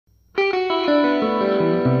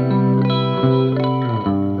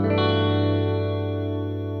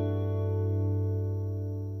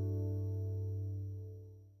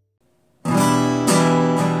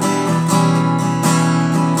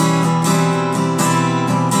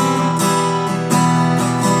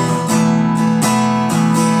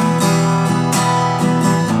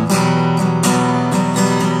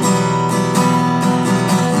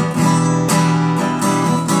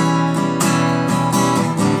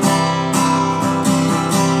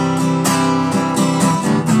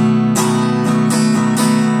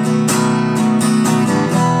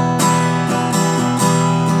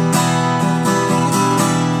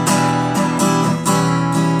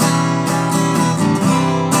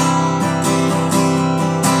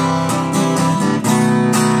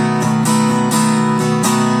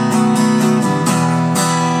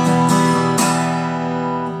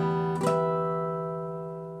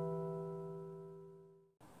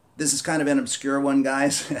This is kind of an obscure one,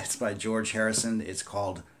 guys. It's by George Harrison. It's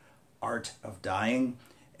called Art of Dying.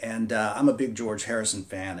 And I'm a big George Harrison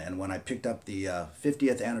fan, and when I picked up the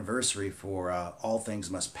 50th anniversary for All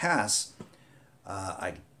Things Must Pass,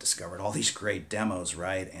 I discovered all these great demos,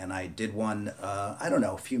 right? And I did one, I don't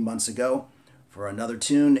know, a few months ago for another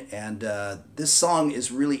tune, and this song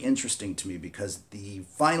is really interesting to me because the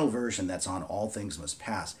final version that's on All Things Must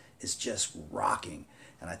Pass is just rocking.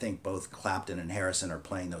 And I think both Clapton and Harrison are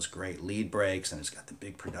playing those great lead breaks, and it's got the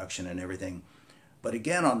big production and everything. But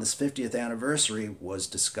again, on this 50th anniversary was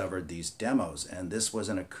discovered these demos, and this was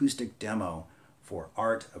an acoustic demo for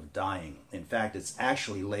Art of Dying. In fact, it's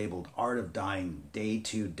actually labeled Art of Dying Day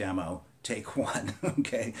 2 Demo, Take 1,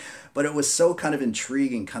 okay? But it was so kind of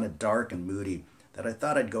intriguing, kind of dark and moody, that I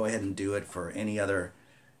thought I'd go ahead and do it for any other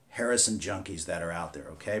Harrison junkies that are out there,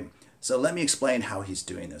 okay? So let me explain how he's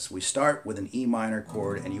doing this. We start with an E minor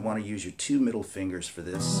chord, and you want to use your two middle fingers for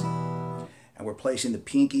this. And we're placing the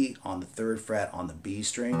pinky on the 3rd fret on the B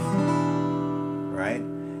string, right?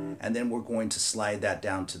 And then we're going to slide that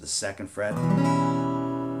down to the 2nd fret.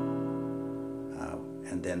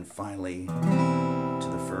 And then finally to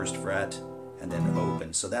the 1st fret, and then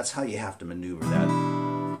open. So that's how you have to maneuver that.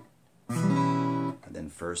 And then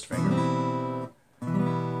 1st finger.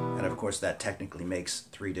 And of course that technically makes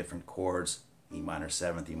 3 different chords, E minor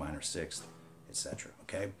 7th, E minor 6th, etc.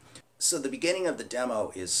 Okay? So the beginning of the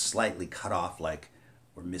demo is slightly cut off, like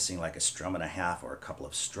we're missing like a strum and a half or a couple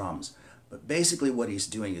of strums. But basically what he's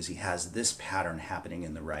doing is he has this pattern happening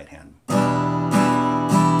in the right hand.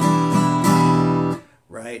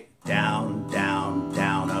 Right? Down, down,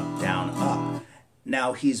 down, up, down, up.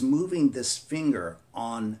 Now he's moving this finger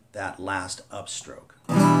on that last upstroke.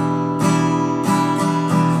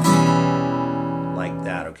 Like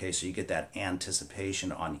that, okay? So you get that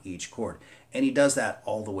anticipation on each chord. And he does that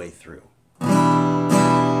all the way through.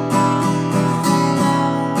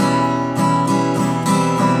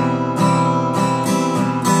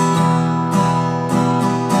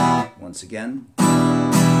 Once again.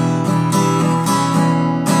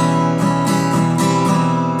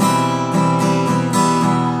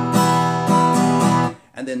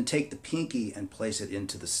 And then take the pinky and place it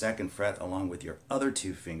into the 2nd fret along with your other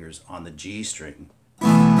 2 fingers on the G string.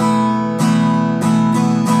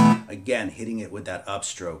 Again, hitting it with that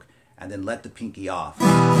upstroke, and then let the pinky off.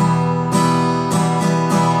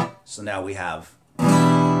 So now we have.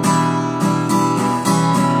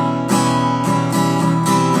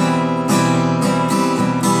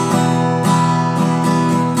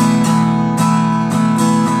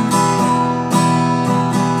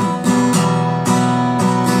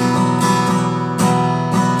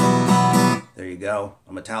 There you go,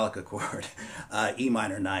 a Metallica chord, E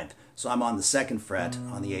minor 9th. So I'm on the 2nd fret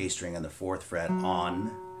on the A string and the 4th fret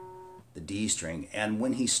on the D string. And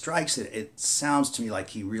when he strikes it, it sounds to me like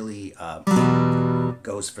he really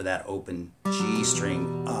goes for that open G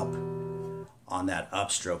string up on that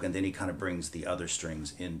upstroke, and then he kind of brings the other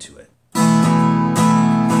strings into it.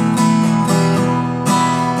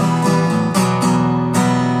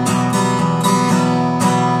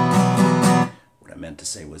 To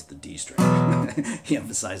say was the D string. He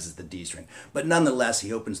emphasizes the D string. But nonetheless,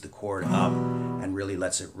 he opens the chord up and really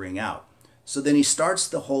lets it ring out. So then he starts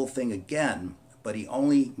the whole thing again, but he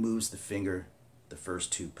only moves the finger the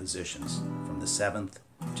first 2 positions, from the 7th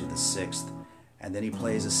to the 6th. And then he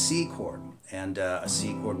plays a C chord, and a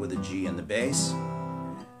C chord with a G in the bass.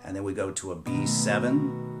 And then we go to a B7,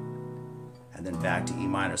 and then back to E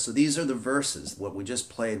minor. So these are the verses. What we just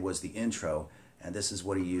played was the intro, and this is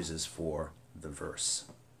what he uses for the verse.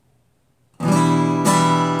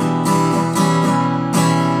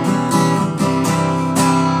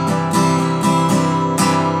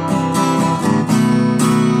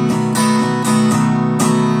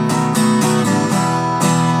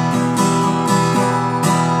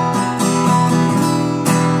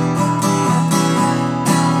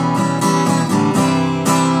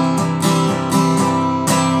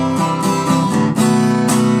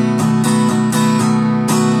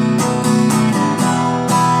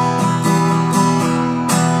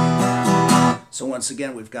 Once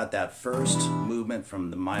again, we've got that first movement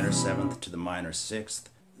from the minor 7th to the minor 6th.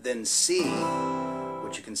 Then C,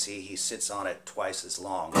 which you can see he sits on it twice as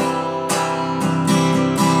long.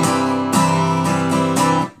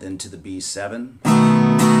 Then to the B7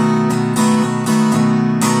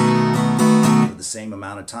 for the same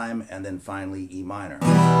amount of time, and then finally E minor.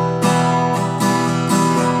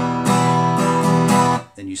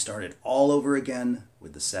 Then you start it all over again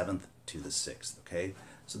with the 7th to the 6th, okay?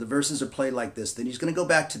 So the verses are played like this. Then he's going to go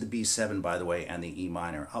back to the B7, by the way, and the E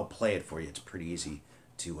minor. I'll play it for you. It's pretty easy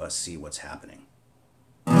to see what's happening.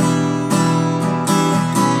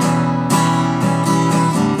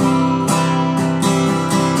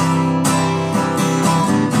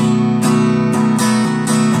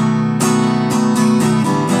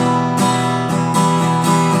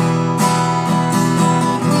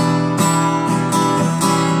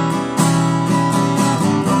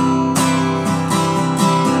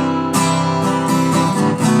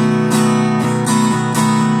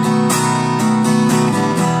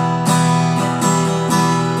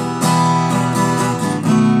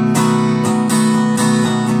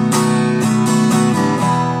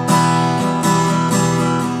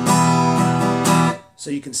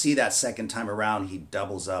 see that second time around, he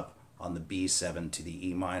doubles up on the B7 to the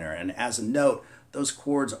E minor. And as a note, those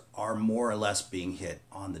chords are more or less being hit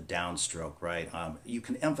on the downstroke, right? You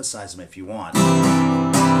can emphasize them if you want.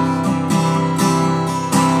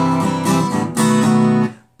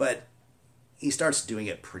 But he starts doing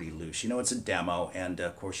it pretty loose. You know, it's a demo, and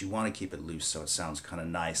of course you want to keep it loose so it sounds kind of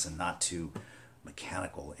nice and not too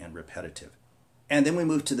mechanical and repetitive. And then we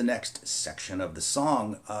move to the next section of the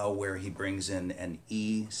song where he brings in an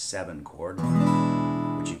E7 chord,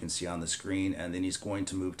 which you can see on the screen, and then he's going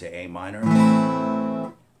to move to A minor,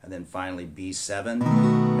 and then finally B7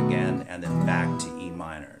 again, and then back to E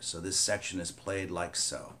minor. So this section is played like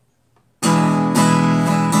so.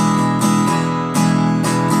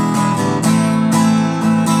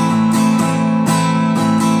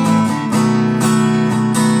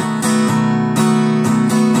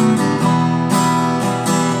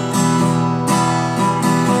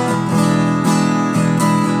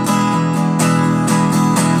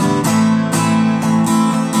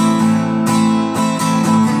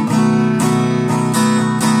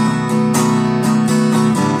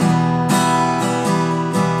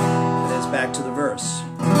 Back to the verse.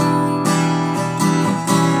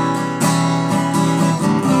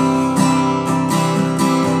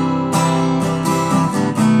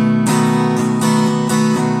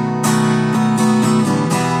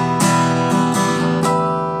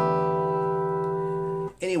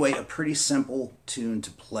 Anyway, a pretty simple tune to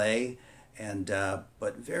play, and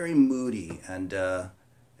but very moody, and the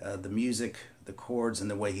music, the chords, and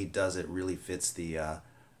the way he does it really fits the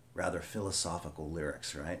rather philosophical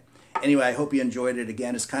lyrics, right? Anyway, I hope you enjoyed it.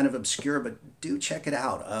 Again, it's kind of obscure, but do check it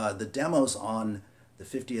out. The demos on the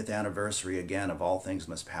 50th anniversary, again, of All Things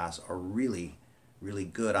Must Pass, are really, really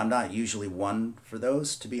good. I'm not usually one for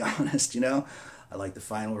those, to be honest, you know. I like the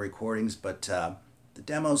final recordings, but the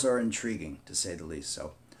demos are intriguing, to say the least.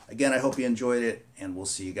 So, again, I hope you enjoyed it, and we'll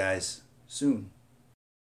see you guys soon.